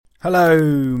Hello,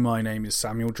 my name is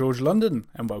Samuel George London,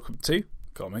 and welcome to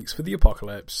Comics for the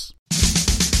Apocalypse.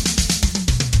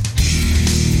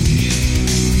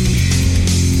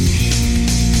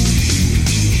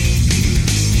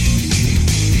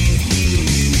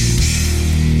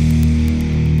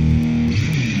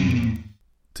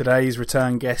 Today's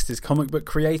return guest is comic book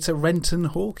creator Renton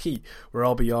Hawkey, where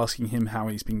I'll be asking him how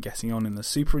he's been getting on in the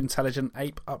super intelligent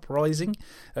ape uprising,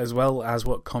 as well as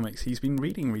what comics he's been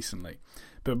reading recently.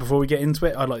 But before we get into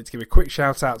it, I'd like to give a quick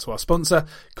shout out to our sponsor,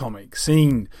 Comic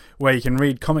Scene, where you can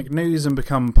read comic news and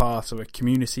become part of a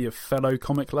community of fellow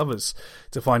comic lovers.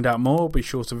 To find out more, be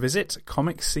sure to visit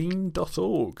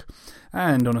comicscene.org.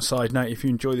 And on a side note, if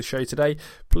you enjoy the show today,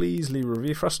 please leave a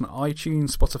review for us on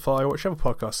iTunes, Spotify, or whichever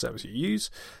podcast service you use,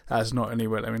 as not only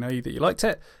will let me know that you liked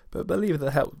it, but believe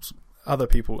that helps other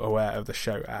people aware of the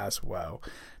show as well.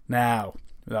 Now,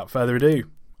 without further ado,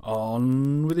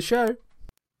 on with the show.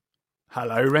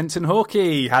 Hello, Renton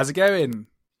Hawkey. How's it going?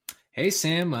 Hey,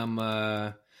 Sam.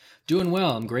 I'm doing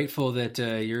well. I'm grateful that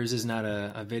yours is not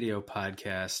a video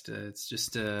podcast. It's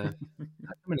just not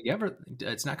coming together.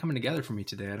 It's not coming together for me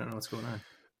today. I don't know what's going on.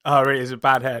 Oh, really? Is it a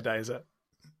bad hair day, is it?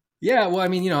 Yeah. Well, I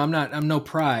mean, I'm no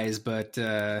prize, but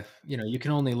you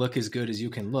can only look as good as you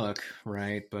can look,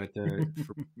 right? But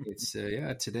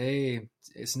today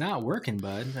it's not working,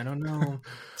 bud. I don't know.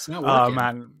 It's not working. Oh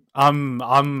man.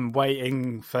 I'm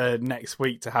waiting for next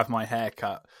week to have my hair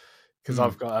cut because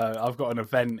I've got an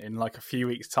event in like a few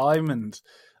weeks' time, and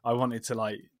I wanted to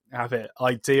like have it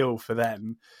ideal for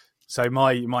them. So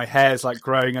my hair's like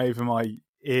growing over my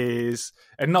ears,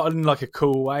 and not in like a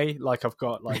cool way, like I've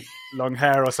got like long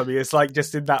hair or something. It's like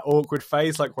just in that awkward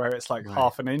phase, like where it's like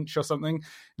half an inch or something, and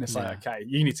it's like, okay,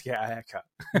 you need to get a haircut.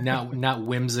 not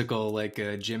whimsical like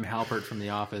Jim Halpert from The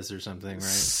Office or something, right?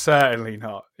 Certainly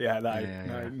not.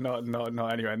 No,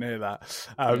 not anywhere near that.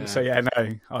 So yeah, no,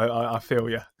 I feel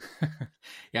you.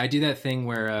 Yeah, I do that thing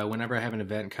where whenever I have an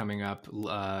event coming up,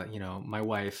 my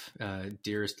wife,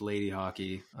 dearest Lady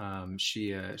Hawkey,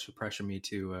 she'll pressure me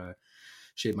to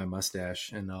shave my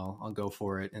mustache, and I'll go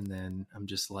for it, and then I'm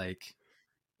just like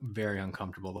very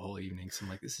uncomfortable the whole evening. So I'm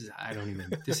like, this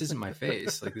isn't my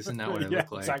face. Like, this is not what I look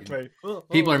like. Exactly.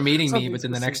 People are meeting me, but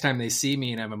then the next time they see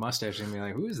me and I have a mustache, they're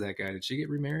like, who is that guy? Did she get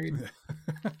remarried?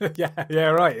 yeah,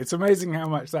 right. It's amazing how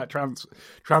much that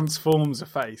transforms a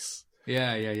face.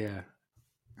 Yeah.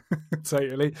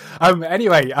 Totally.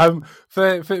 Anyway,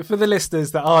 for the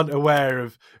listeners that aren't aware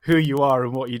of who you are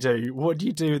and what do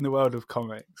you do in the world of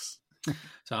comics?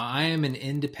 So I am an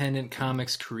independent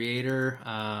comics creator.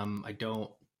 I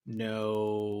don't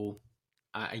know,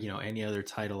 any other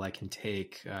title I can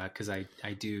take because I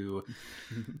do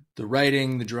the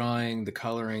writing, the drawing, the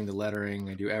coloring, the lettering.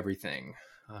 I do everything.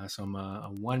 So I'm a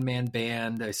one-man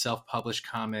band. I self-publish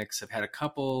comics. I've had a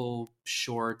couple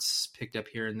shorts picked up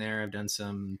here and there. I've done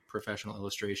some professional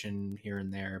illustration here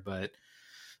and there, but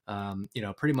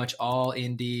pretty much all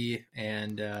indie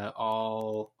and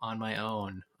all on my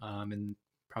own. And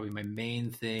probably my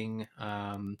main thing,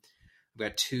 I've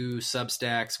got 2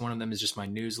 Substacks. One of them is just my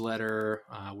newsletter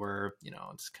where,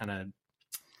 it's kind of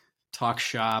talk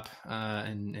shop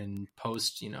and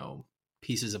post,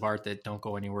 pieces of art that don't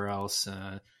go anywhere else,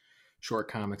 short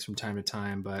comics from time to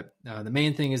time. But the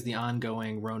main thing is the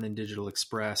ongoing Ronin Digital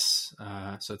Express.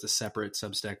 So it's a separate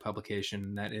Substack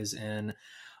publication that is an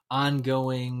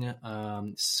ongoing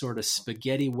sort of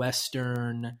spaghetti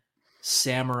Western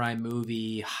samurai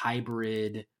movie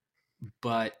hybrid,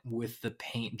 but with the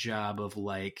paint job of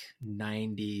like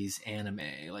 90s anime,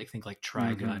 like think like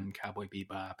Trigun, Cowboy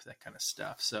Bebop, that kind of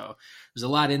stuff. So there's a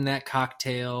lot in that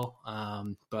cocktail.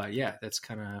 But yeah, it's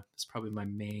probably my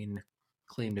main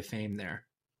claim to fame there.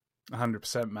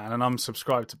 100%, man, and I'm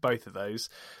subscribed to both of those.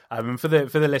 And for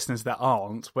the listeners that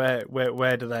aren't,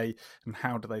 where do they and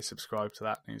how do they subscribe to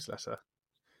that newsletter?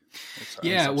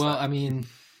 I mean,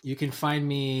 you can find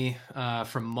me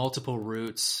from multiple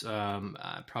routes.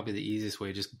 Probably the easiest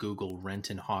way, just Google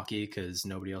Renton Hawkey because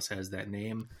nobody else has that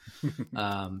name,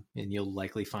 and you'll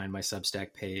likely find my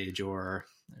Substack page or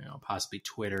possibly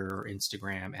Twitter or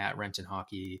Instagram at Renton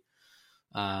Hawkey.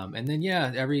 And then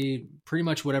pretty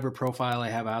much whatever profile I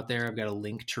have out there, I've got a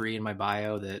link tree in my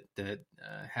bio that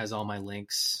has all my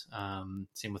links.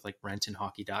 Same with like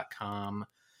rentonhawkey.com.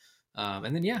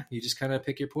 And then, you just kind of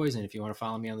pick your poison. If you want to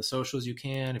follow me on the socials, you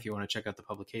can. If you want to check out the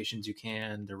publications, you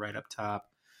can. They're right up top.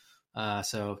 I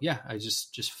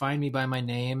just find me by my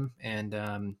name,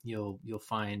 and you'll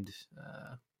find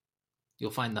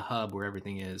the hub where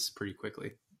everything is pretty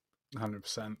quickly.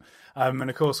 100%. And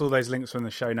of course, all those links are in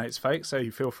the show notes, folks. So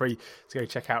you feel free to go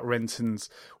check out Renton's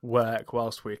work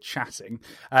whilst we're chatting.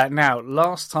 Now,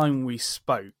 last time we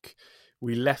spoke,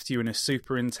 we left you in a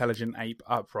super intelligent ape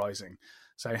uprising.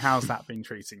 So how's that been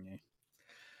treating you?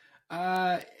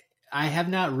 I have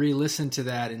not re-listened to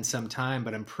that in some time,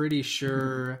 but I'm pretty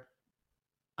sure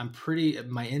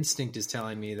my instinct is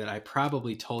telling me that I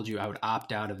probably told you I would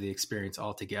opt out of the experience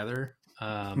altogether.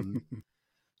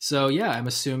 So yeah, I'm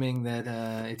assuming that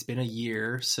it's been a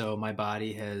year, so my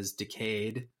body has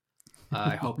decayed.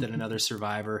 I hope that another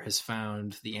survivor has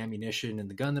found the ammunition and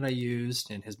the gun that I used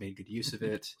and has made good use of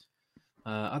it.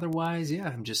 Otherwise, yeah,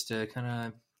 I'm just kind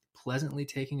of pleasantly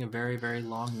taking a very, very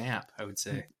long nap, I would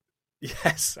say.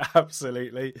 Yes,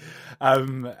 absolutely.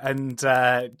 And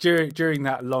during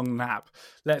that long nap,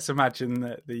 let's imagine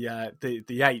that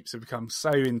the apes have become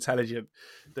so intelligent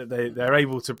that they're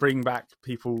able to bring back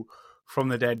people from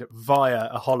the dead via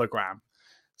a hologram.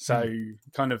 So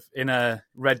kind of in a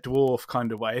Red Dwarf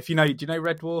kind of way. Do you know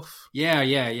Red Dwarf? Yeah.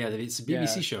 It's a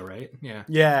BBC show, right? Yeah.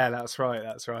 Yeah, that's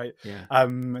right. Yeah.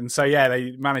 And so yeah,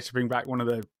 they managed to bring back one of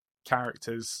the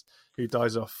characters who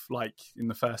dies off like in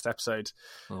the first episode,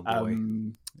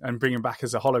 and bring him back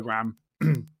as a hologram.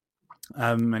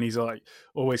 And he's like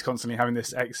always constantly having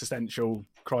this existential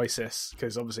crisis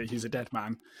because obviously he's a dead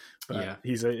man, but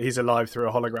he's alive through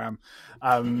a hologram.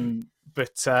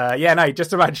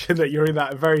 Just imagine that you're in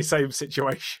that very same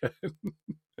situation.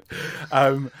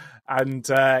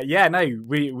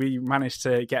 We managed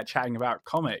to get chatting about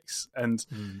comics, and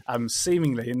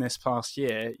seemingly in this past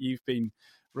year you've been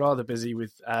rather busy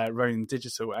with Ronin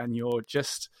Digital, and you're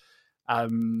just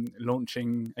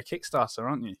launching a Kickstarter,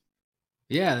 aren't you?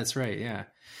 Yeah, that's right.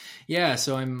 Yeah.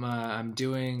 So I'm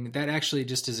doing that. Actually,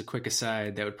 just as a quick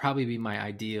aside, that would probably be my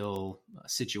ideal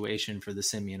situation for the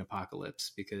simian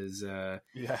apocalypse, because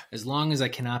as long as I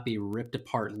cannot be ripped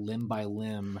apart limb by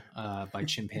limb by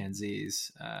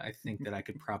chimpanzees, I think that I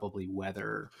could probably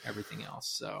weather everything else.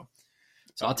 So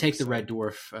I'll take the Red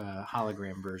Dwarf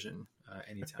hologram version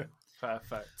anytime.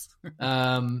 Perfect.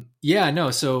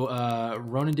 So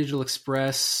Ronin Digital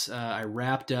Express, I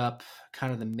wrapped up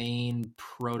kind of the main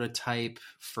prototype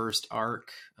first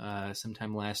arc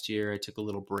sometime last year. I took a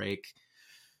little break,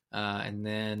 and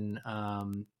then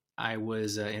I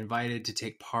was invited to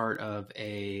take part of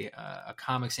a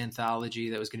comics anthology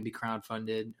that was going to be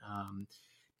crowdfunded.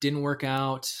 Didn't work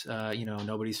out.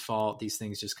 Nobody's fault. These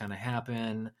things just kind of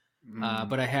happen.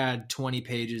 But I had 20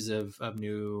 pages of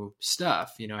new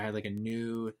stuff. I had like a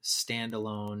new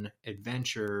standalone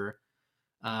adventure.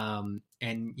 And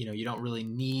you don't really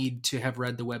need to have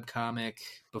read the webcomic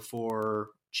before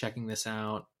checking this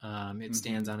out. It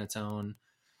stands on its own.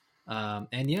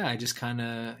 I just kind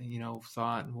of,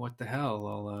 thought, what the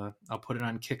hell? I'll put it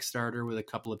on Kickstarter with a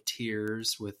couple of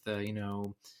tiers with,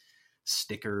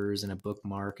 stickers and a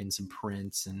bookmark and some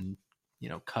prints and,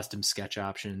 custom sketch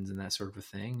options and that sort of a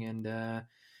thing. And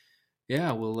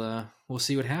we'll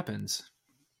see what happens.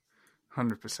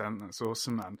 100%. That's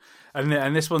awesome, man.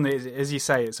 And this one is, as you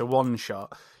say, it's a one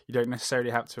shot. You don't necessarily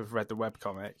have to have read the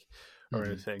webcomic or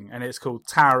anything. And it's called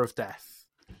Tower of Death.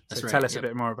 So tell us a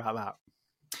bit more about that.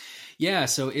 Yeah,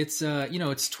 so it's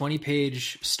it's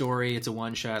 20-page story. It's a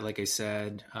one shot, like I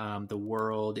said. The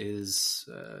world is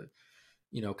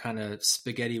kind of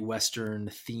spaghetti western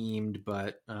themed,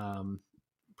 but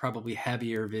probably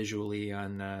heavier visually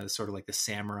on sort of like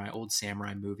the old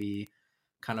samurai movie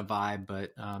kind of vibe,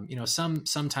 but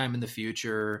sometime in the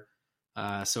future.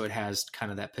 So it has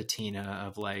kind of that patina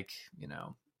of like,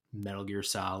 Metal Gear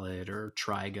Solid or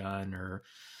Trigun or,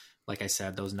 like I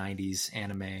said, those 90s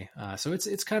anime. So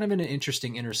it's kind of an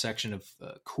interesting intersection of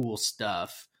cool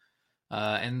stuff.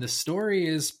 And the story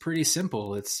is pretty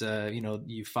simple. It's,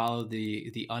 you follow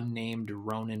the unnamed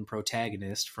Ronin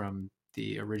protagonist from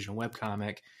the original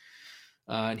webcomic.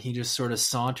 And he just sort of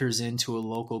saunters into a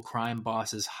local crime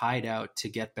boss's hideout to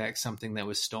get back something that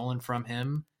was stolen from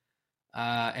him.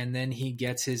 And then he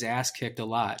gets his ass kicked a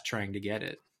lot trying to get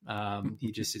it.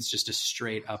 It's just a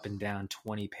straight up and down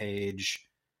 20-page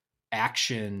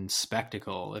action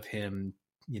spectacle of him,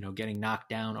 getting knocked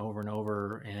down over and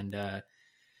over and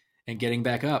getting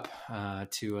back up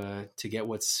to get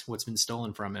what's been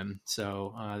stolen from him.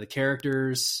 So the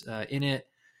characters in it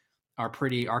are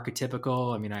pretty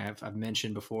archetypical. I mean, I've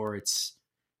mentioned before, it's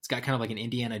got kind of like an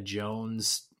Indiana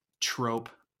Jones trope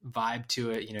vibe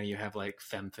to it. You have like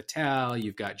femme fatale,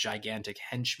 you've got gigantic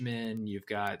henchmen, you've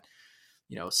got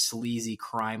sleazy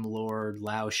crime lord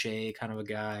Lao She kind of a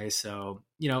guy. So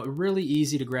really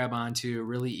easy to grab onto,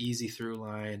 really easy through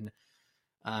line.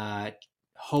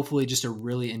 Hopefully just a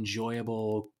really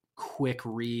enjoyable, quick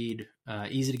read,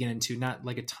 easy to get into, not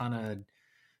like a ton of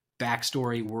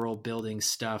backstory, world building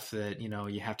stuff that,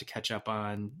 you have to catch up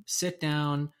on. Sit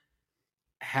down,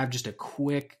 have just a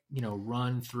quick,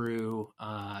 run through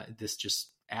this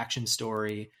just action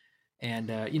story. And,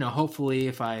 hopefully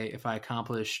if I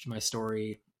accomplished my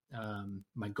story,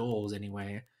 my goals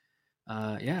anyway,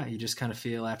 you just kind of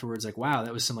feel afterwards like, wow,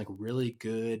 that was some like really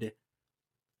good,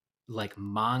 like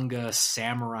manga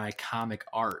samurai comic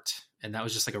art. And that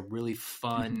was just like a really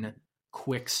fun,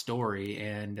 quick story.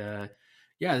 And,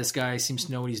 this guy seems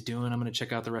to know what he's doing. I'm going to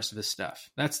check out the rest of his stuff.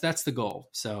 That's the goal.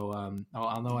 So,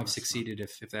 I'll know I've succeeded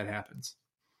if that happens.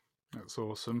 That's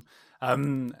awesome.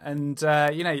 How's,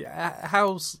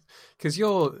 because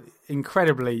you're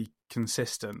incredibly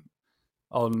consistent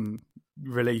on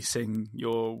releasing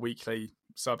your weekly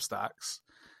Substacks.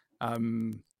 I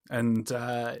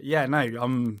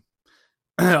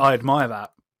admire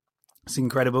that. It's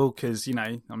incredible because,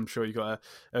 I'm sure you've got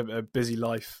a busy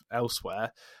life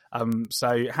elsewhere.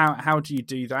 So how do you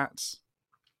do that?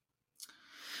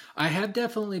 I have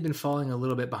definitely been falling a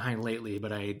little bit behind lately,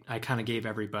 but I kind of gave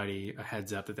everybody a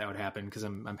heads up that would happen because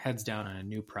I'm heads down on a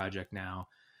new project now.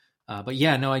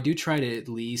 I do try to at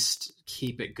least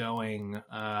keep it going,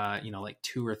 like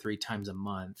 2 or 3 times a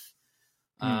month.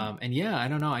 I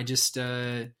don't know. I just,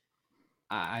 I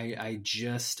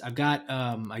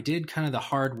did kind of the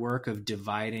hard work of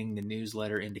dividing the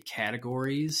newsletter into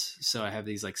categories. So I have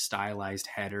these like stylized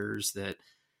headers that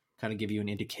kind of give you an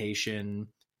indication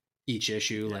each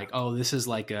issue, like, oh, this is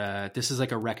like a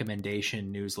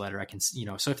recommendation newsletter. I can,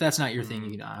 so if that's not your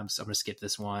thing, I'm going to skip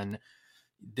this one.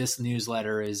 This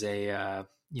newsletter is a,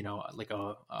 like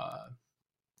a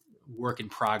work in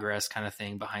progress kind of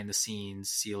thing, behind the scenes,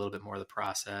 see a little bit more of the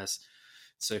process.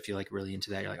 So if you're like really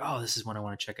into that, you're like, oh, this is one I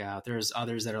want to check out. There's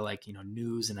others that are like,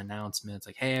 news and announcements,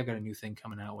 like, hey, I've got a new thing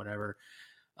coming out, whatever.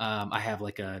 I have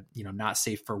like a, not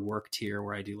safe for work tier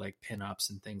where I do like pinups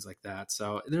and things like that.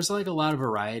 So there's like a lot of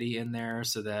variety in there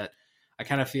so that I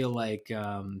kind of feel like,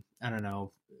 I don't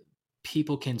know,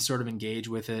 people can sort of engage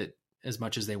with it as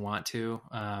much as they want to.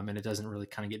 And it doesn't really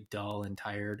kind of get dull and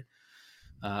tired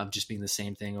of just being the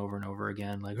same thing over and over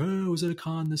again. Like, oh, I was at a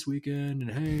con this weekend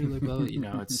and hey, like, well,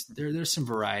 it's there's some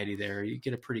variety there. You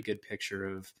get a pretty good picture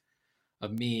of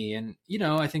me. And,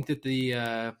 I think that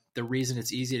the reason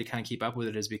it's easy to kind of keep up with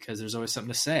it is because there's always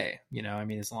something to say,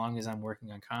 as long as I'm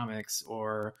working on comics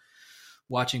or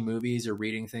watching movies or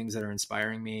reading things that are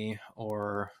inspiring me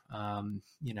or,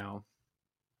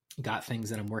 got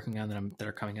things that I'm working on that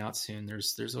are coming out soon.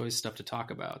 There's always stuff to talk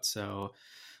about. So,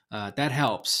 that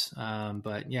helps.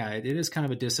 It is kind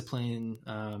of a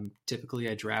discipline. Typically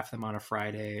I draft them on a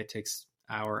Friday. It takes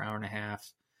hour and a half.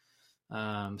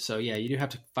 You do have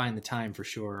to find the time for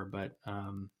sure, but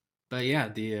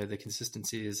the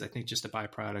consistency is, I think, just a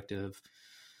byproduct of,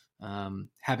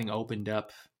 having opened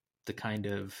up the kind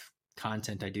of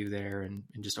content I do there and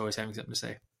just always having something to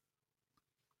say.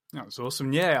 That's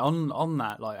awesome. Yeah. On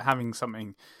that, like having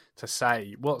something to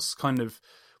say, what's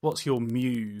your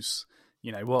muse?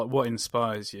 What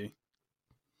inspires you?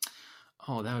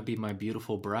 Oh, that would be my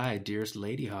beautiful bride, dearest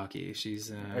Lady Hawkey.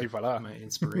 She's my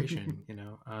inspiration.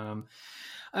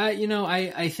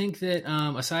 I think that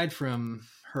aside from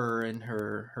her and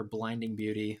her blinding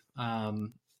beauty,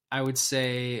 I would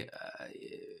say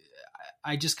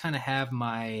I just kind of have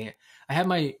my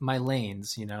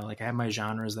lanes. Like I have my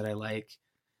genres that I like,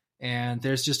 and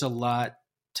there's just a lot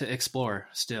to explore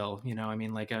still.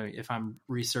 If I'm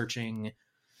researching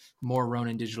more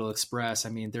Ronin Digital Express,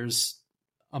 there's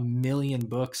a million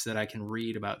books that I can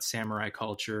read about samurai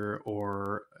culture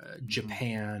or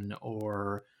Japan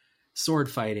or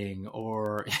sword fighting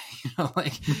or,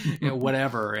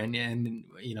 whatever. And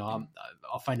I'll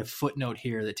find a footnote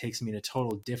here that takes me in a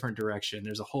total different direction.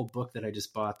 There's a whole book that I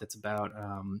just bought that's about,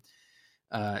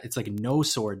 it's like no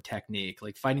sword technique,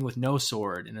 like fighting with no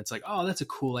sword. And it's like, oh, that's a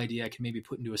cool idea. I can maybe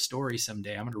put into a story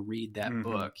someday. I'm going to read that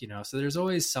book, so there's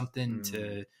always something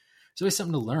there's always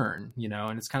something to learn,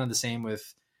 and it's kind of the same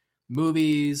with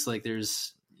movies. Like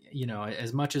there's,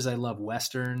 as much as I love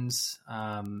Westerns,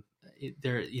 I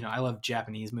love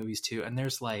Japanese movies too. And there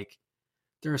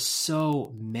are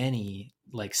so many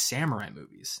like samurai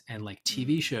movies and like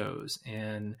TV shows,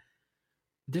 and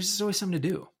there's just always something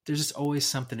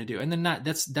to do. And then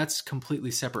that's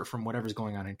completely separate from whatever's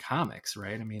going on in comics.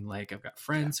 Right. I've got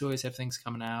friends who always have things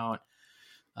coming out.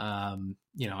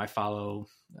 I follow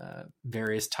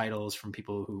various titles from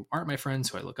people who aren't my friends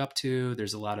who I look up to.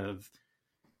 There's a lot of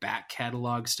back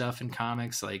catalog stuff in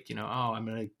comics, like, I'm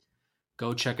going to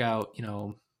go check out,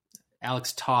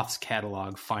 Alex Toth's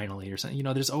catalog finally or something.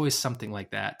 There's always something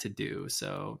like that to do.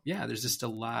 So yeah, there's just a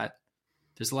lot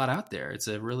out there. It's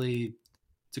a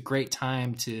great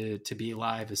time to be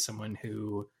alive as someone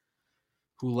who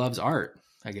loves art,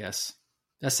 I guess.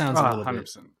 That sounds a little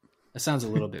 100%. That sounds a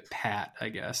little bit pat, I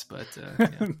guess, but yeah.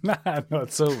 Nah, not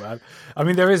at all, man. I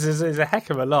mean, there's a heck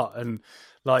of a lot, and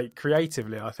like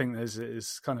creatively, I think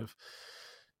is kind of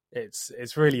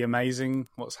it's really amazing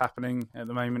what's happening at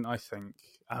the moment. I think,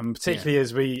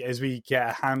 particularly as we get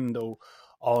a handle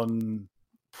on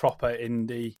proper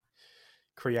indie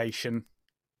creation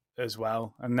as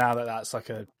well, and now that that's like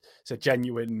it's a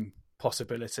genuine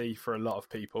possibility for a lot of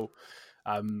people.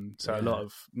 A lot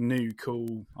of new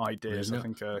cool ideas. I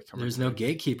think there's no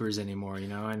gatekeepers anymore,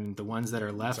 and the ones that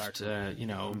are left,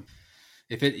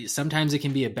 exactly. Sometimes it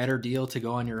can be a better deal to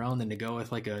go on your own than to go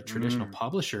with like a traditional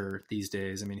publisher these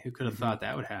days. I mean, who could have thought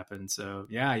that would happen? So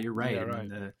yeah, you're right. Yeah, I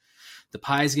mean, the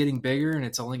pie's getting bigger, and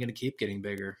it's only going to keep getting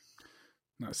bigger.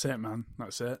 That's it, man.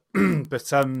 That's it.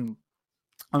 But I'm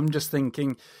just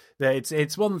thinking that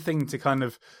it's one thing to kind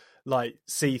of like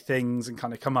see things and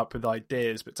kind of come up with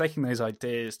ideas, but taking those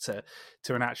ideas to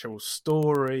an actual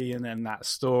story, and then that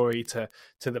story to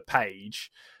the page,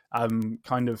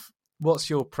 kind of what's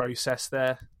your process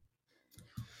there?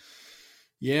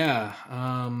 Yeah,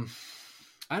 I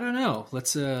don't know.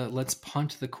 Let's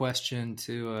punt the question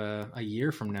to a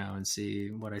year from now and see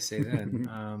what I say then.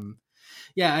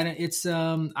 Yeah, and it's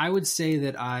I would say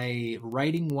that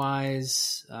writing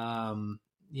wise,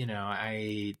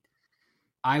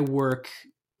 I work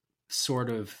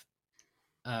sort of,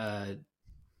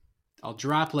 I'll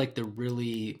drop like the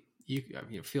really, you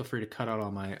feel free to cut out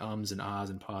all my ums and ahs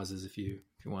and pauses if you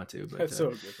want to, but that's so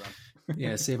good, man.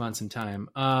 Yeah, save on some time.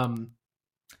 I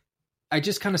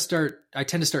just kind of I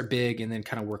tend to start big and then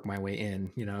kind of work my way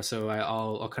in, so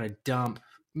I'll kind of dump,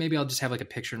 maybe I'll just have like a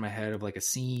picture in my head of like a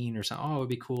scene or something. Oh, it would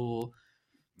be cool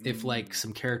if like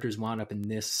some characters wound up in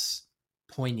this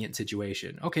poignant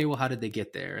situation. Okay, well, how did they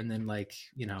get there? And then like,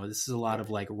 this is a lot of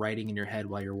like writing in your head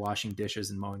while you're washing dishes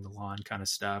and mowing the lawn kind of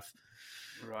stuff.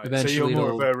 Right. Eventually, so you're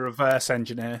more of a reverse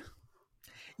engineer.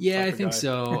 Yeah, I think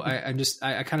so. I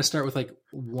kind of start with like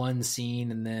one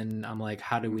scene, and then I'm like,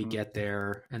 how do we get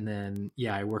there? And then,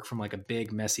 I work from like a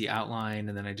big messy outline,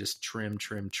 and then I just trim.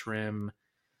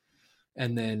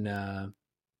 And then, I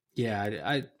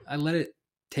let it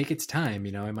take its time.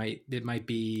 It might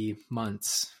be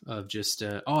months of just,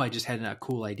 I just had a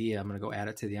cool idea. I'm going to go add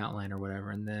it to the outline or whatever.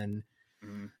 And then,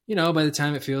 by the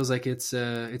time it feels like it's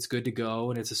good to go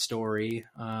and it's a story,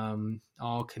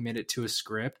 I'll commit it to a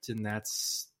script, and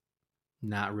that's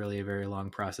not really a very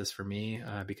long process for me,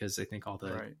 because I think all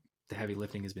the heavy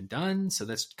lifting has been done. So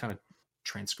that's kind of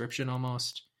transcription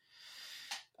almost.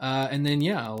 And then,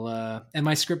 and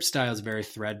my script style is very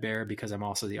threadbare because I'm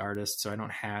also the artist. So I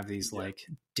don't have these like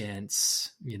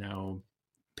dense,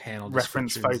 panel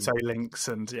reference photo links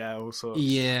and all sorts.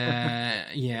 Yeah.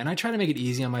 And I try to make it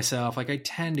easy on myself. Like I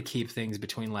tend to keep things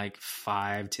between like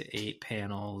 5 to 8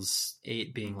 panels,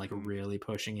 8 being like really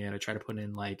pushing it. I try to put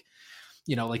in like,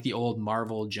 like the old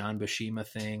Marvel John Buscema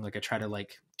thing. Like I try to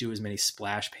like do as many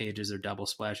splash pages or double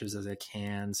splashes as I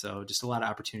can. So just a lot of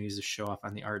opportunities to show off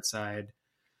on the art side.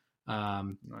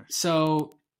 Nice.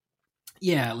 So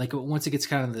like once it gets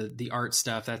kind of the art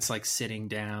stuff, that's like sitting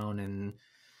down and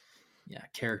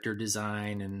character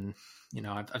design. And,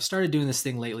 I've started doing this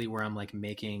thing lately where I'm like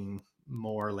making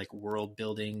more like world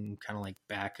building, kind of like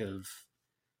back of,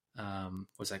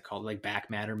 what's that called? Like back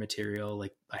matter material,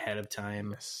 like ahead of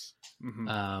time. Yes.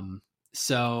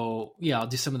 So I'll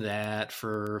do some of that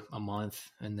for a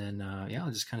month, and then,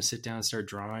 I'll just kind of sit down and start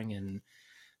drawing. And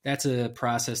that's a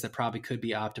process that probably could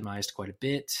be optimized quite a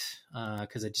bit.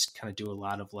 Cause I just kind of do a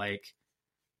lot of like,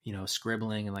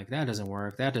 scribbling and like, that doesn't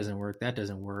work.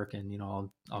 And,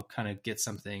 I'll kind of get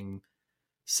something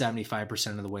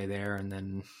 75% of the way there, and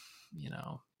then,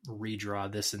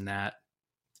 redraw this and that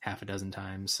half a dozen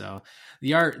times. So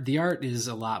the art is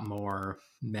a lot more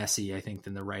messy, I think,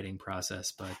 than the writing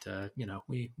process, but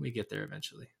we get there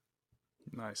eventually.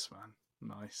 Nice, man.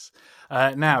 Nice.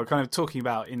 Now, kind of talking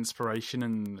about inspiration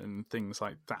and things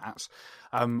like that,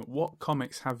 what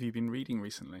comics have you been reading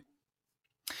recently?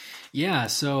 Yeah,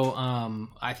 so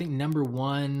I think number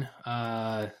one,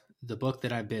 the book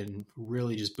that I've been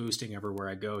really just boosting everywhere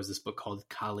I go is this book called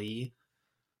Kali.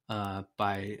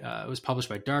 It was published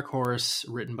by Dark Horse,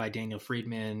 written by Daniel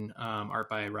Friedman, art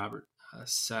by Robert.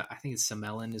 I think it's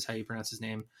Samelin is how you pronounce his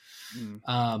name.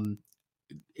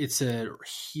 It's a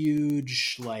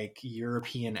huge like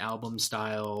European album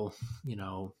style,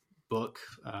 book,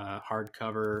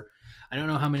 hardcover. I don't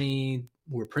know how many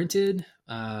were printed,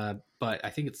 but I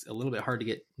think it's a little bit hard to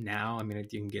get now. I mean,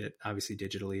 you can get it obviously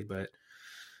digitally, but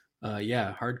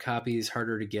hard copies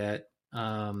harder to get.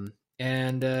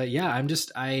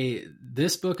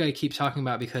 This book I keep talking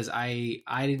about because I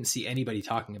didn't see anybody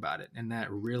talking about it, and that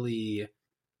really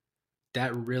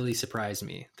that really surprised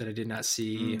me that I did not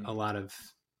see a lot of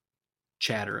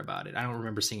chatter about it. I don't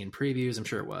remember seeing it in previews. I'm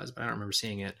sure it was, but I don't remember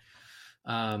seeing it.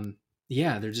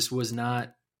 Yeah, there just was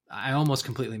not. I almost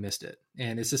completely missed it.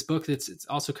 And it's this book it's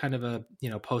also kind of a,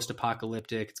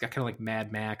 post-apocalyptic. It's got kind of like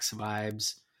Mad Max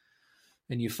vibes.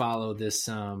 And you follow this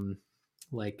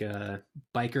biker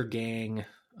gang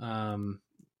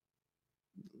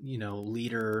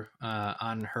leader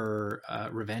on her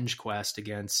revenge quest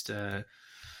against the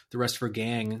rest of her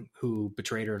gang who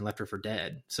betrayed her and left her for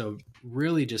dead. So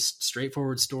really just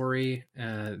straightforward story.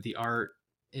 The art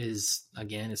is,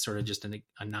 again, it's sort of just a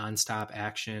nonstop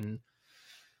action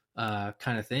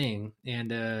kind of thing.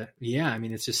 And I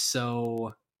mean, it's just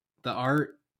so, the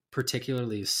art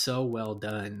particularly is so well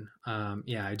done.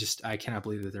 I cannot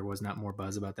believe that there was not more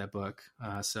buzz about that book.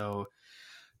 So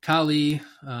Kali,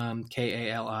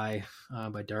 Kali,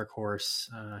 by Dark Horse.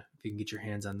 If you can get your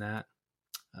hands on that,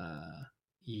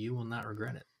 you will not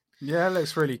regret it. Yeah, it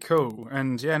looks really cool.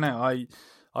 And I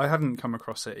hadn't come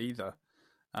across it either.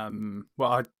 I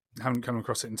haven't come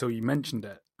across it until you mentioned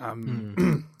it.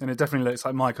 And it definitely looks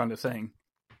like my kind of thing.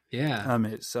 Yeah.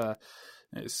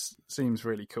 It seems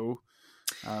really cool.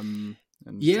 I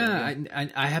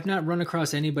have not run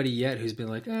across anybody yet who's been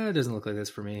like, it doesn't look like this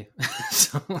for me.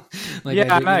 So,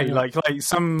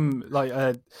 some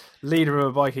a leader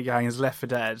of a biker gang is left for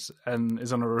dead and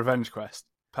is on a revenge quest.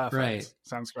 Perfect. Right.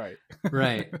 Sounds great.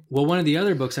 Right. Well, one of the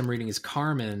other books I'm reading is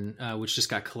Carmen, which just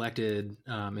got collected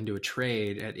into a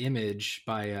trade at Image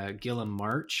by Gillum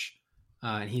March.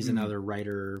 And he's another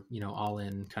writer, all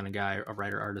in kind of guy, a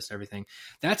writer, artist, everything.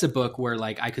 That's a book where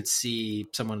I could see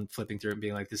someone flipping through it and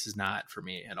being like, this is not for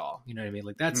me at all. You know what I mean?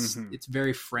 Like it's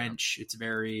very French. It's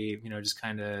very, just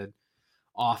kind of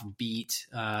offbeat.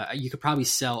 You could probably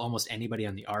sell almost anybody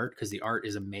on the art because the art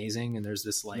is amazing. And there's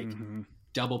this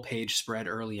double page spread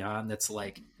early on that's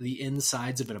like the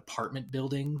insides of an apartment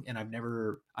building. And I've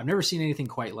never seen anything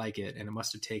quite like it. And it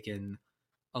must have taken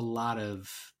a lot of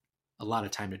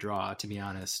time to draw, to be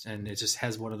honest. And it just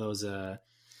has one of those, kind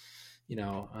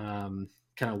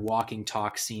of walking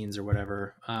talk scenes or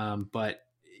whatever. But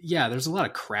yeah, there's a lot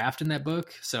of craft in that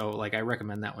book. So I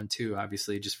recommend that one too,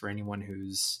 obviously, just for anyone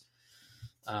who's,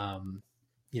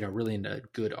 really into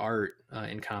good art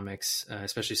in comics,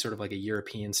 especially sort of like a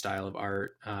European style of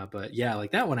art. But yeah,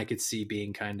 that one I could see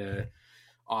being kind of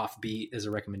offbeat as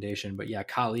a recommendation. But yeah,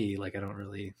 Kali, I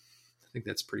think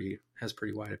has pretty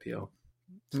wide appeal.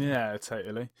 Yeah,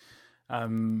 totally.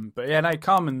 But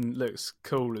Carmen looks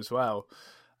cool as well.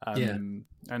 And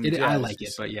I like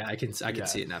it, but I can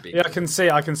see it not being. Yeah, I can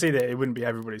see that it wouldn't be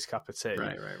everybody's cup of tea.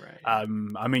 Right. I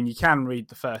mean, you can read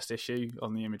the first issue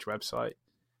on the Image website,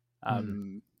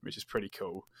 which is pretty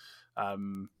cool.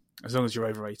 As long as you're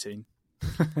over 18.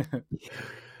 And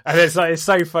it's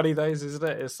so funny though, isn't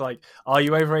it? It's like, are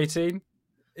you over 18?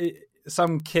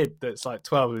 Some kid that's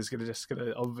 12 is gonna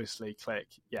obviously click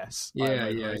yes. Yeah.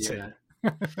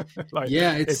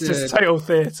 It's just total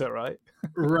theater, right?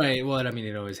 Right. Well, I mean,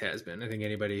 it always has been. I think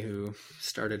anybody who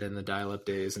started in the dial-up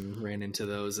days and ran into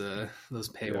those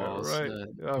paywalls,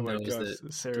 oh my god,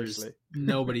 seriously,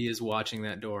 nobody is watching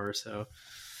that door. So,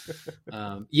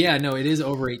 it is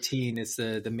over 18. It's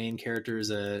the main character is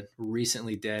a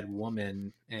recently dead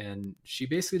woman, and she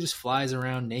basically just flies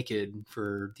around naked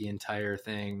for the entire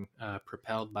thing,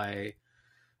 propelled by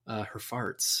her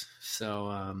farts.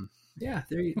 So,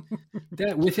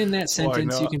 that within that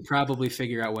sentence, you can probably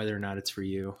figure out whether or not it's for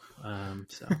you.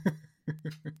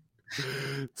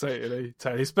 Totally.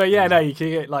 But you can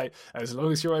get as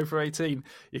long as you're over 18,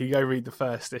 you can go read the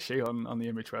first issue on the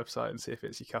Image website and see if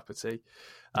it's your cup of tea.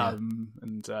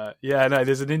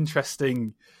 There's an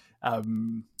interesting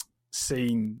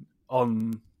scene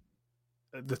on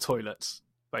the toilets,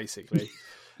 basically,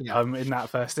 in that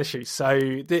first issue. So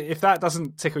if that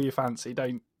doesn't tickle your fancy,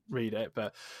 don't read it.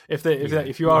 But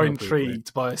if you are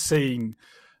intrigued by a scene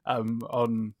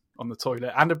on the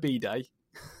toilet and a bidet,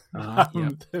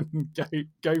 then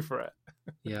go for it.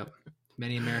 Yep.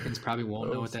 Many Americans probably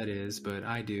won't know what that is, but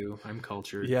I do. I'm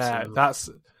cultured. Yeah,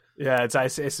 so.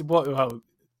 It's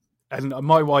and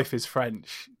my wife is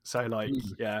French, so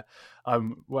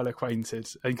I'm well acquainted,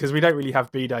 and because we don't really have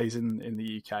bidets in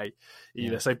the UK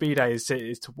either. So bidet is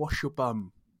to wash your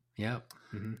bum. Yeah.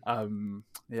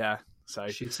 So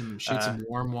shoot some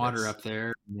warm water up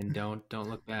there, and then don't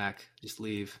look back. Just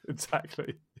leave.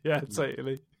 Exactly. Yeah,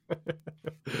 totally.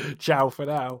 Ciao for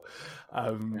now.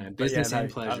 Business and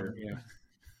pleasure.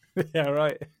 Yeah,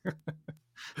 right.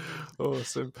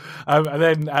 Awesome. And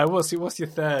then what's your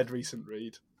third recent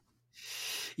read?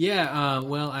 Yeah,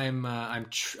 well, I'm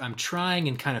trying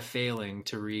and kind of failing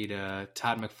to read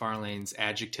Todd McFarlane's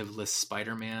Adjectiveless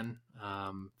Spider-Man.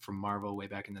 from Marvel way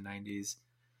back in the 90s.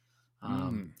 I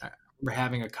remember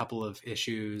having a couple of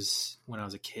issues when I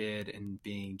was a kid and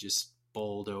being just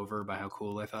bowled over by how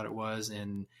cool I thought it was.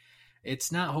 And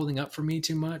it's not holding up for me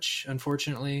too much,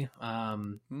 unfortunately.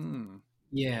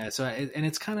 Yeah. So, and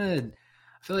it's kind of,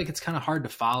 I feel like it's kind of hard to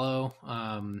follow,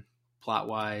 plot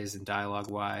wise and dialogue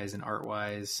wise and art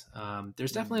wise.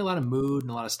 There's definitely a lot of mood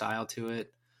and a lot of style to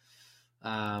it.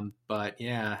 But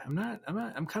yeah,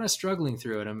 I'm kind of struggling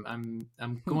through it. I'm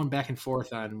going back and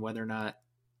forth on whether or not,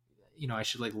 I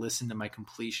should like listen to my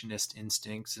completionist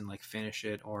instincts and like finish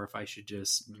it, or if I should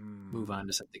just move on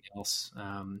to something else.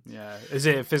 Yeah. Is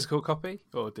it a physical copy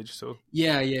or digital?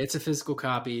 Yeah. It's a physical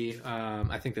copy.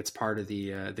 I think that's part of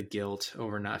the guilt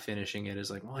over not finishing it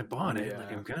is like, well, I bought it.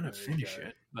 Like I'm going to finish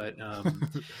it, but,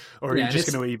 or are you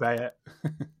just going to eBay it?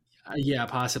 Yeah,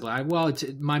 possibly.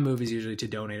 My move is usually to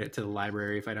donate it to the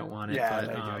library if I don't want it. Yeah,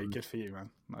 there you go. Good for you, man.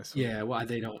 Nice one. Yeah, well,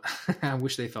 they don't. I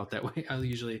wish they felt that way.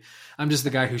 I'm just the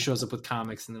guy who shows up with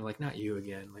comics, and they're like, "Not you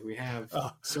again." Like we have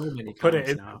so many. Put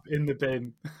comics it now. in the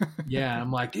bin. Yeah, I'm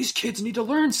like, these kids need to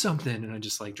learn something, and I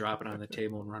just like drop it on the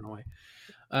table and run away.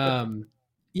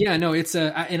 Yeah, no, it's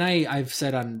I've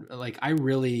said on like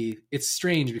it's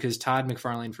strange because Todd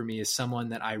McFarlane for me is someone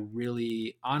that I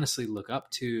really honestly look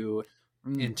up to.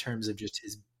 In terms of just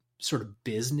his sort of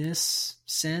business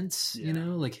sense,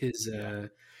 like his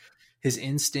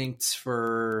instincts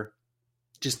for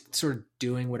just sort of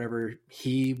doing whatever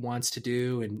he wants to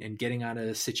do and getting out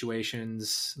of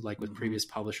situations like with previous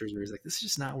publishers where he's like, this is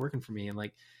just not working for me. And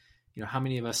like, how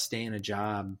many of us stay in a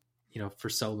job, for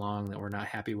so long that we're not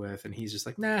happy with, and he's just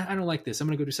like, nah, I don't like this. I'm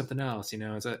going to go do something else.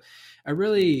 I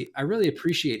really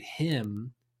appreciate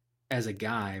him as a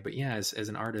guy, but yeah, as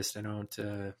an artist, I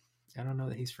don't know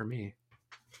that he's for me.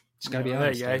 Just gotta be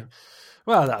honest. There you go.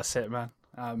 Well, that's it, man.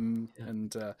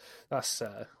 And that's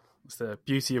the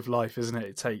beauty of life, isn't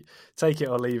it? Take it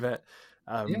or leave it.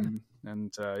 And no,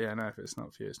 if it's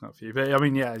not for you, it's not for you. But I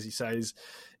mean, yeah, as you say,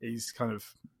 he's kind of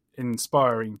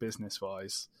inspiring business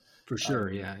wise. For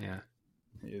sure, yeah.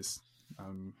 He is,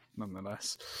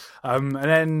 nonetheless. And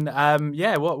then,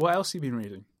 what else have you been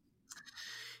reading?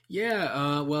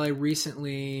 Yeah, well, I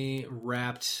recently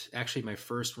wrapped actually my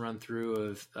first run through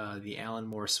of the Alan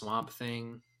Moore Swamp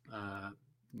Thing.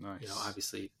 Nice.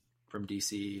 Obviously from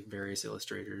DC, various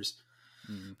illustrators.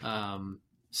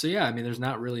 So yeah, I mean, there's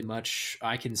not really much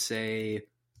I can say.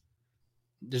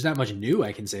 There's not much new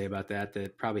I can say about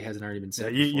that probably hasn't already been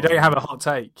said. You don't have a hot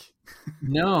take.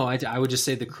 No, I would just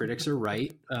say the critics are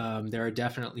right. There are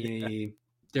definitely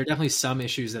some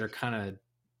issues that are kind of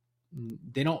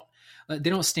they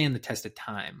don't stand the test of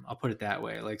time. I'll put it that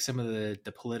way. Like some of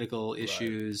the political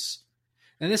issues,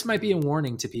 and this might be a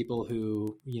warning to people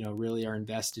who, really are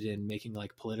invested in making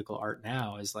like political art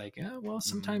now is like,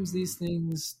 sometimes these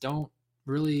things don't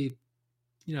really,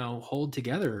 hold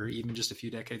together even just a few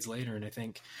decades later. And I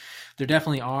think there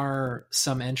definitely are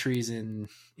some entries in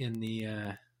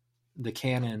the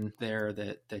canon there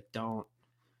that don't,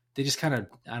 they just kind of,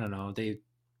 I don't know,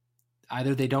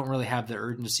 either they don't really have the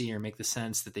urgency or make the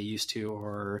sense that they used to,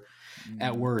 or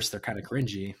at worst, they're kind of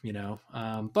cringy,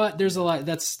 but there's a lot,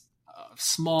 that's a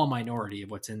small minority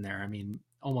of what's in there. I mean,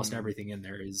 almost everything in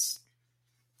there is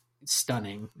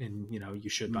stunning and, you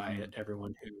should buy it.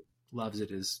 Everyone who loves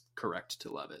it is correct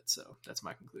to love it. So that's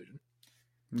my conclusion.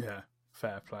 Yeah.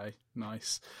 Fair play.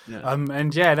 Nice. Yeah.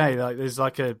 Like there's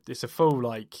like it's a full,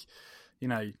 like,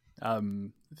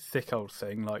 thick old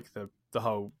thing, like the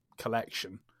whole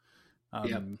collection.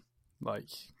 Like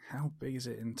how big is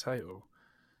it in total?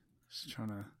 Just trying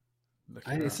to look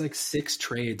at it's like 6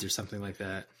 trades or something like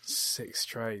that. 6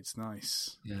 trades.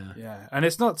 Nice. Yeah. And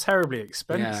it's not terribly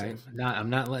expensive. Yeah, I'm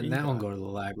not letting that one go to the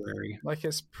library. Like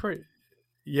it's pretty.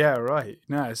 Yeah, right.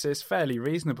 No, it's fairly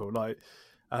reasonable. Like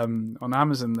on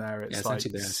Amazon there, it's like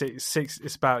six.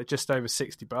 It's about just over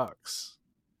 $60.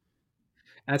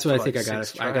 That's what I think I got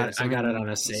it. I got it on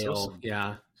a sale. Awesome.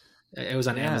 Yeah. It was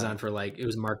on Amazon for it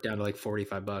was marked down to like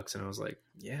 $45, and I was like,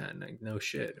 no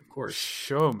shit, of course.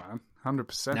 Sure, man.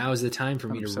 100%. Now is the time for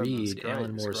me to read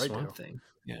Alan Moore's Swamp Thing.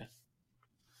 Yeah.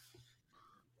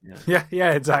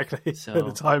 Yeah, exactly. So,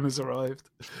 the time has arrived.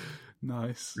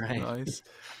 Nice. Right. Nice.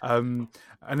 And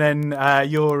then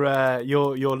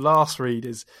your last read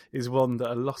is one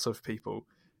that a lot of people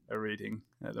are reading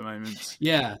at the moment.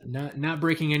 Yeah, not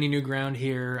breaking any new ground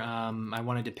here. I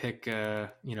wanted to pick,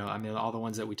 all the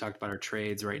ones that we talked about are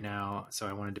trades right now, so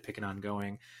I wanted to pick an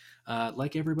ongoing.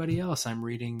 Like everybody else, I'm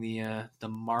reading the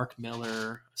Mark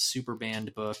Miller super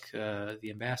band book, The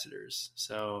Ambassadors.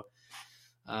 So,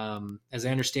 as I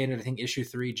understand it, I think issue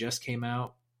 3 just came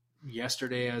out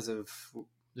yesterday as of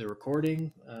the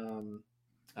recording.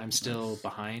 I'm still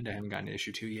behind. I haven't gotten to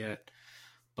issue 2 yet.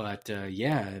 But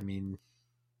yeah, I mean,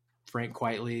 Frank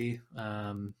Quitely,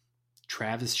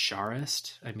 Travis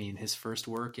Charest. I mean, his first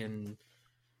work in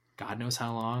God knows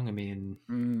how long. I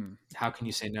mean, how can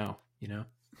you say no?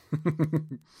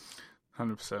 100%,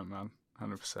 man,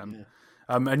 100%. Yeah.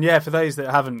 And yeah, for those that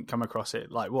haven't come across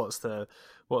it, like, what's the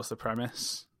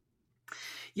premise?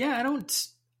 Yeah, I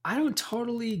don't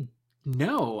totally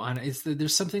know. On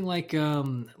there's something like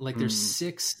there's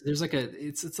 6. There's like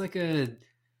it's like a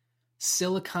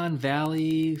Silicon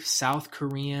Valley South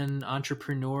Korean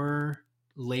entrepreneur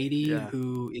lady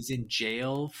who is in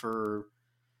jail for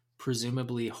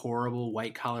presumably horrible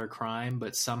white collar crime,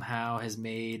 but somehow has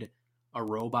made a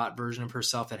robot version of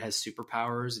herself that has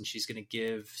superpowers, and she's going to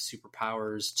give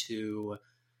superpowers to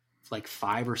like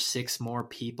 5 or 6 more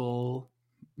people,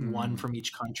 one from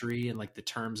each country, and like the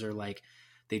terms are like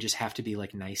they just have to be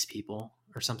like nice people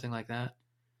or something like that.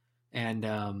 And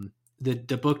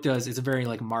the book it's a very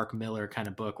like Mark Miller kind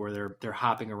of book where they're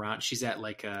hopping around. She's at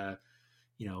like a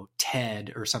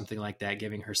TED or something like that,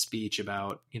 giving her speech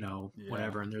about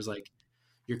whatever, and there's like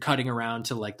you're cutting around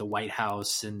to like the White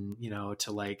House and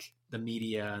to like the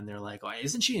media, and they're like, oh,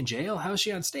 isn't she in jail? How is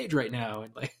she on stage right now?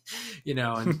 And like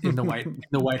and in the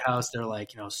White House they're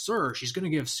like, sir, she's going to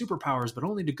give superpowers but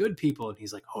only to good people, and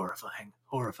he's like,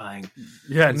 horrifying.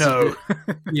 Yeah, and no.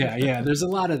 yeah there's a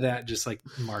lot of that just like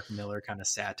Mark Miller kind of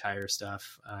satire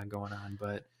stuff going on.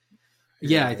 But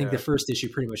yeah, I think the first issue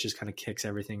pretty much just kind of kicks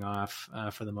everything off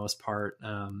for the most part.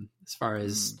 As far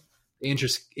as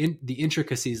the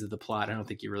intricacies of the plot, I don't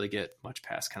think you really get much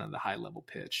past kind of the high level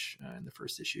pitch in the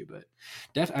first issue. But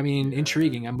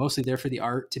intriguing. I'm mostly there for the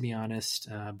art, to be honest.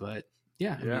 But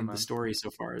yeah, the story so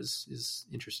far is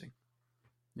interesting.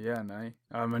 Yeah, no.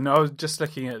 And I was just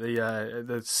looking at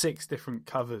the 6 different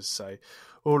covers. So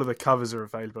all of the covers are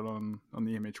available on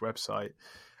the Image website.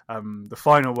 The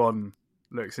final one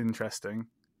looks interesting.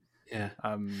 Yeah.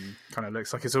 Kind of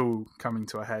looks like it's all coming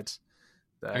to a head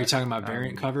there. Are you talking about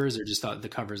variant covers or just the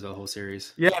covers of the whole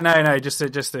series? Yeah, no, just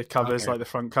the covers, like the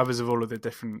front covers of all of the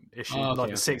different issues,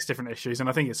 the 6 different issues, and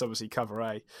I think it's obviously cover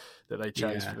A that they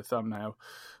chose for the thumbnail.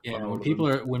 Yeah,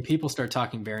 when people start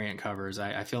talking variant covers,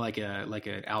 I feel like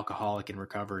an alcoholic in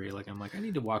recovery. Like I'm like, I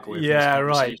need to walk away. From yeah,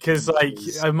 right, because like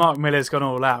Mark Miller's gone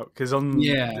all out because on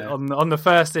the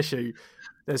first issue,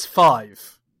 there's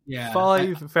 5. Yeah,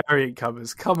 5 variant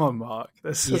covers. Come on, Mark.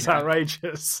 This is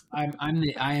outrageous. I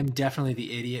am definitely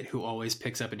the idiot who always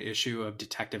picks up an issue of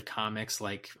Detective Comics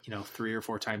 3 or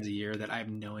 4 times a year that I have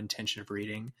no intention of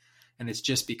reading, and it's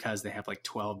just because they have like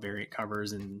 12 variant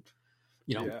covers, and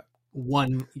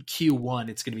one Q1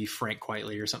 it's going to be Frank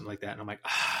Quitely or something like that, and I'm like,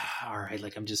 all right,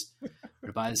 like I'm just going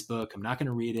to buy this book. I'm not going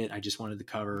to read it. I just wanted the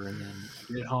cover, and then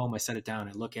I get it home. I set it down.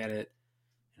 I look at it,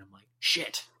 and I'm like,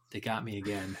 shit, they got me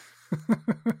again.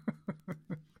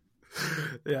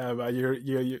 Yeah, but you're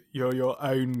your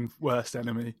own worst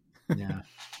enemy. Yeah,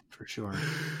 for sure.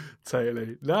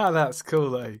 Totally. No, that's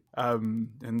cool though.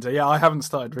 And I haven't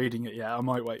started reading it yet. I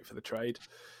might wait for the trade.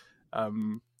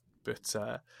 Looks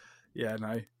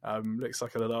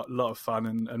like a lot of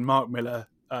fun, and Mark Miller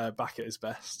back at his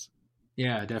best.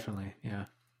 Yeah, definitely. Yeah.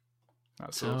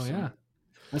 That's awesome. Yeah,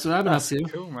 that's what I've been up to.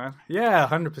 Cool, man. Yeah,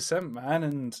 100%, man.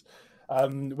 And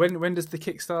when does the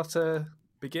Kickstarter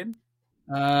begin?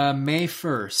 May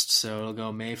 1st, so it'll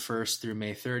go May 1st through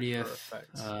May 30th.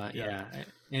 Perfect.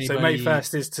 Anybody... So May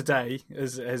 1st is today,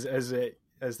 as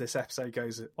this episode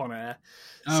goes on air.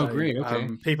 Oh, so, great! Okay,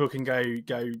 people can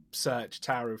go search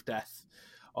Tower of Death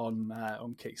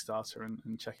on Kickstarter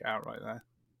and check it out right there.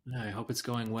 I hope it's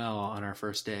going well on our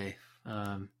first day.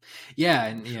 I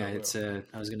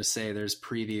was going to say there's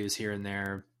previews here and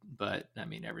there, but I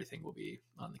mean everything will be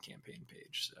on the campaign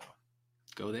page, so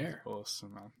go there.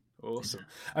 Awesome, man. Awesome.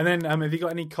 Yeah. And then have you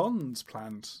got any cons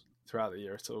planned throughout the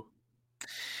year at all?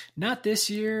 Not this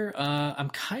year. I'm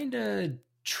kind of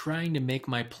trying to make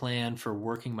my plan for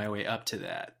working my way up to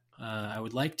that. I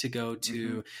would like to go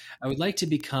to, I would like to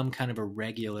become kind of a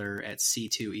regular at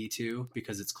C2E2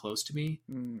 because it's close to me.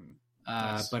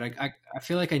 Nice. But I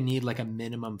feel like I need like a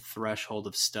minimum threshold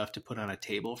of stuff to put on a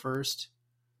table first.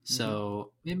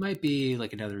 So it might be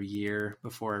like another year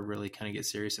before I really kind of get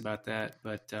serious about that.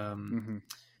 But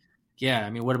yeah,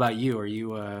 I mean, what about you? Are you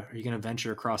going to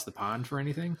venture across the pond for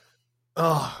anything?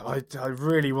 Oh, I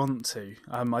really want to.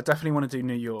 I definitely want to do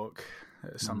New York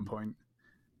at some point.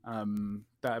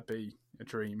 That'd be a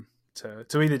dream to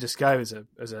either just go as a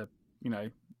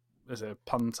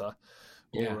punter,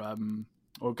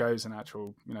 or go as an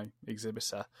actual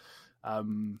exhibitor. I'd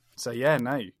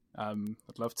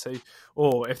love to.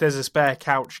 Or if there's a spare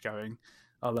couch going,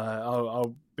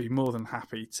 I'll be more than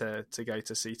happy to go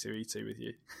to C2E2 with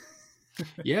you.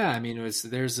 Yeah, I mean,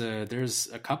 there's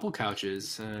a couple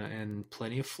couches and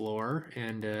plenty of floor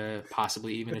and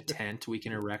possibly even a tent we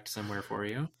can erect somewhere for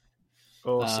you.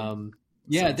 Awesome.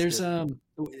 Yeah, Sounds there's good.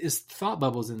 is Thought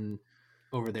Bubbles in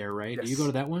over there, right? Yes. Do you go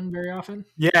to that one very often?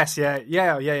 Yes,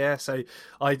 yeah. So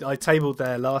I tabled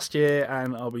there last year,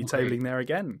 and I'll be tabling there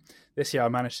again this year. I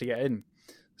managed to get in.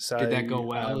 So did that go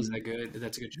well? Is that good?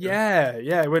 That's a good show. Yeah,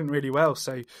 it went really well.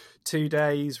 So 2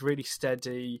 days, really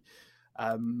steady,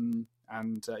 and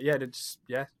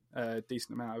a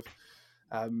decent amount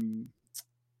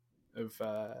of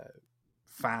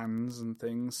fans and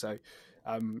things. So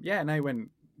it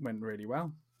went really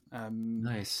well.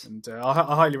 Nice, and I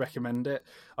highly recommend it.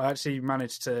 I actually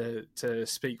managed to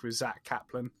speak with Zach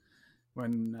Kaplan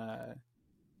when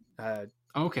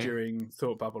during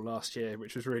Thought Bubble last year,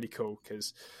 which was really cool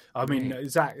because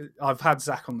Zach, I've had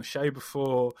Zach on the show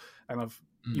before, and I've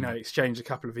exchanged a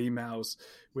couple of emails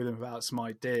with him about some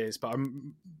ideas, but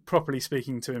I'm properly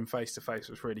speaking to him face to face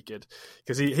was really good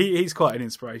because he's quite an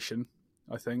inspiration,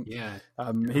 I think. Yeah,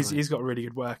 he's got a really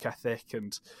good work ethic,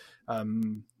 and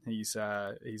he's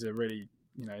a really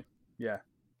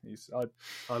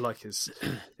I like his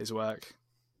work.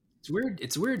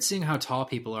 It's weird seeing how tall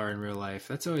people are in real life.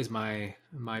 That's always my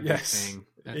big thing.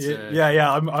 That's,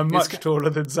 I'm much taller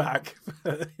than Zach.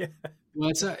 Yeah. Well,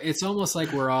 it's almost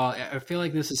like we're all. I feel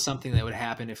like this is something that would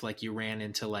happen if like you ran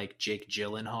into like Jake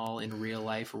Gyllenhaal in real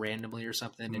life randomly or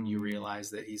something, and you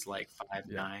realize that he's like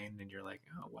 5'9", and you're like,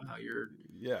 oh wow, you're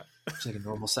just like a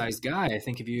normal sized guy. I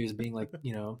think of you as being like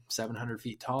 700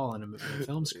 feet tall in a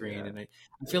film screen, and I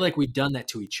feel like we've done that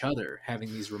to each other, having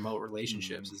these remote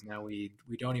relationships. Is now we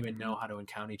don't even know how to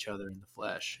encounter each other in the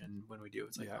flesh, and when we do,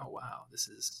 it's like, oh wow, this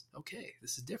is okay,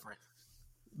 this is different.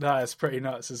 No, it's pretty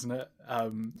nuts, isn't it?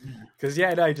 Because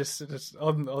just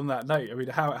on that note, I mean,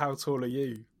 how tall are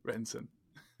you, Renton?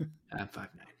 I'm 5'9".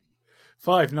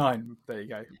 5'9". There you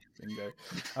go. Bingo.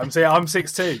 I'm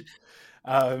 6'2".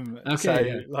 Okay.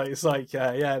 So, it's like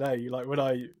like when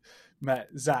I met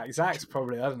Zach. Zach's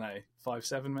probably, I don't know,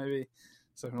 5'7", maybe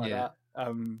something like that.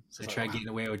 So I tried getting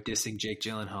away with dissing Jake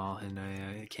Gyllenhaal, and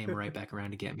it came right back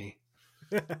around to get me.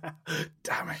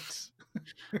 Damn it.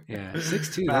 Yeah,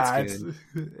 6'2", that's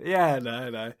good. Yeah,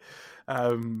 no.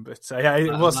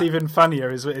 What's even funnier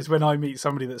is when I meet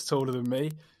somebody that's taller than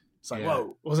me. It's like,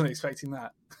 whoa, wasn't expecting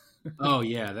that. Oh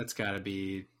yeah, that's gotta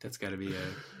be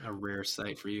a rare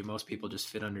sight for you. Most people just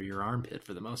fit under your armpit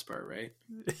for the most part, right?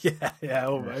 Yeah,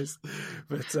 almost.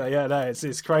 But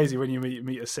it's crazy when you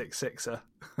meet a 6'6".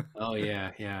 Oh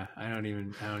yeah. I don't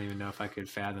even know if I could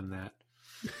fathom that.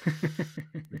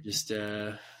 We're just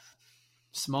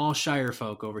small shire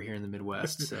folk over here in the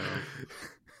Midwest. So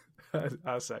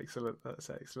that's excellent.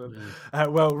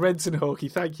 Well, Renton Hawkey,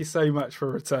 thank you so much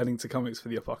for returning to Comics for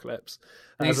the Apocalypse.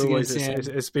 Thanks as always, again,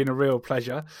 it's been a real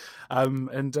pleasure.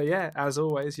 As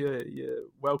always, you're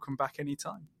welcome back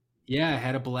anytime. Yeah, I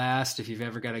had a blast. If you've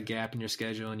ever got a gap in your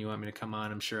schedule and you want me to come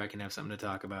on, I'm sure I can have something to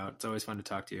talk about. It's always fun to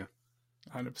talk to you.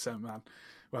 100%, man.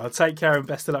 Well, take care and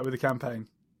best of luck with the campaign.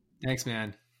 Thanks,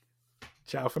 man.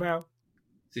 Ciao for now.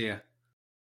 See ya.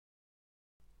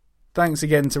 Thanks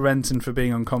again to Renton for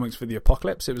being on Comics for the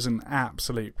Apocalypse. It was an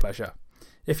absolute pleasure.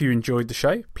 If you enjoyed the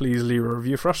show, please leave a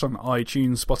review for us on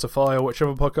iTunes, Spotify, or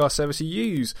whichever podcast service you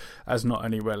use, as not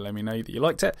only will let me know that you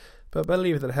liked it, but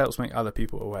believe that it helps make other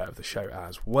people aware of the show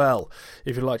as well.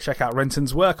 If you'd like to check out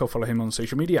Renton's work or follow him on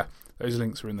social media, those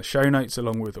links are in the show notes,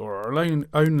 along with our own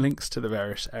links to the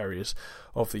various areas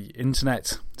of the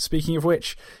internet. Speaking of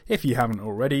which, if you haven't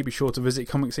already, be sure to visit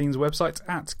Comic Scene's website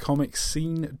at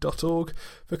comicscene.org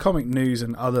for comic news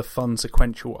and other fun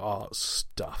sequential art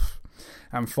stuff.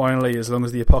 And finally, as long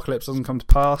as the apocalypse doesn't come to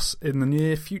pass in the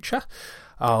near future,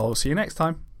 I'll see you next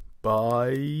time.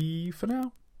 Bye for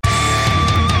now.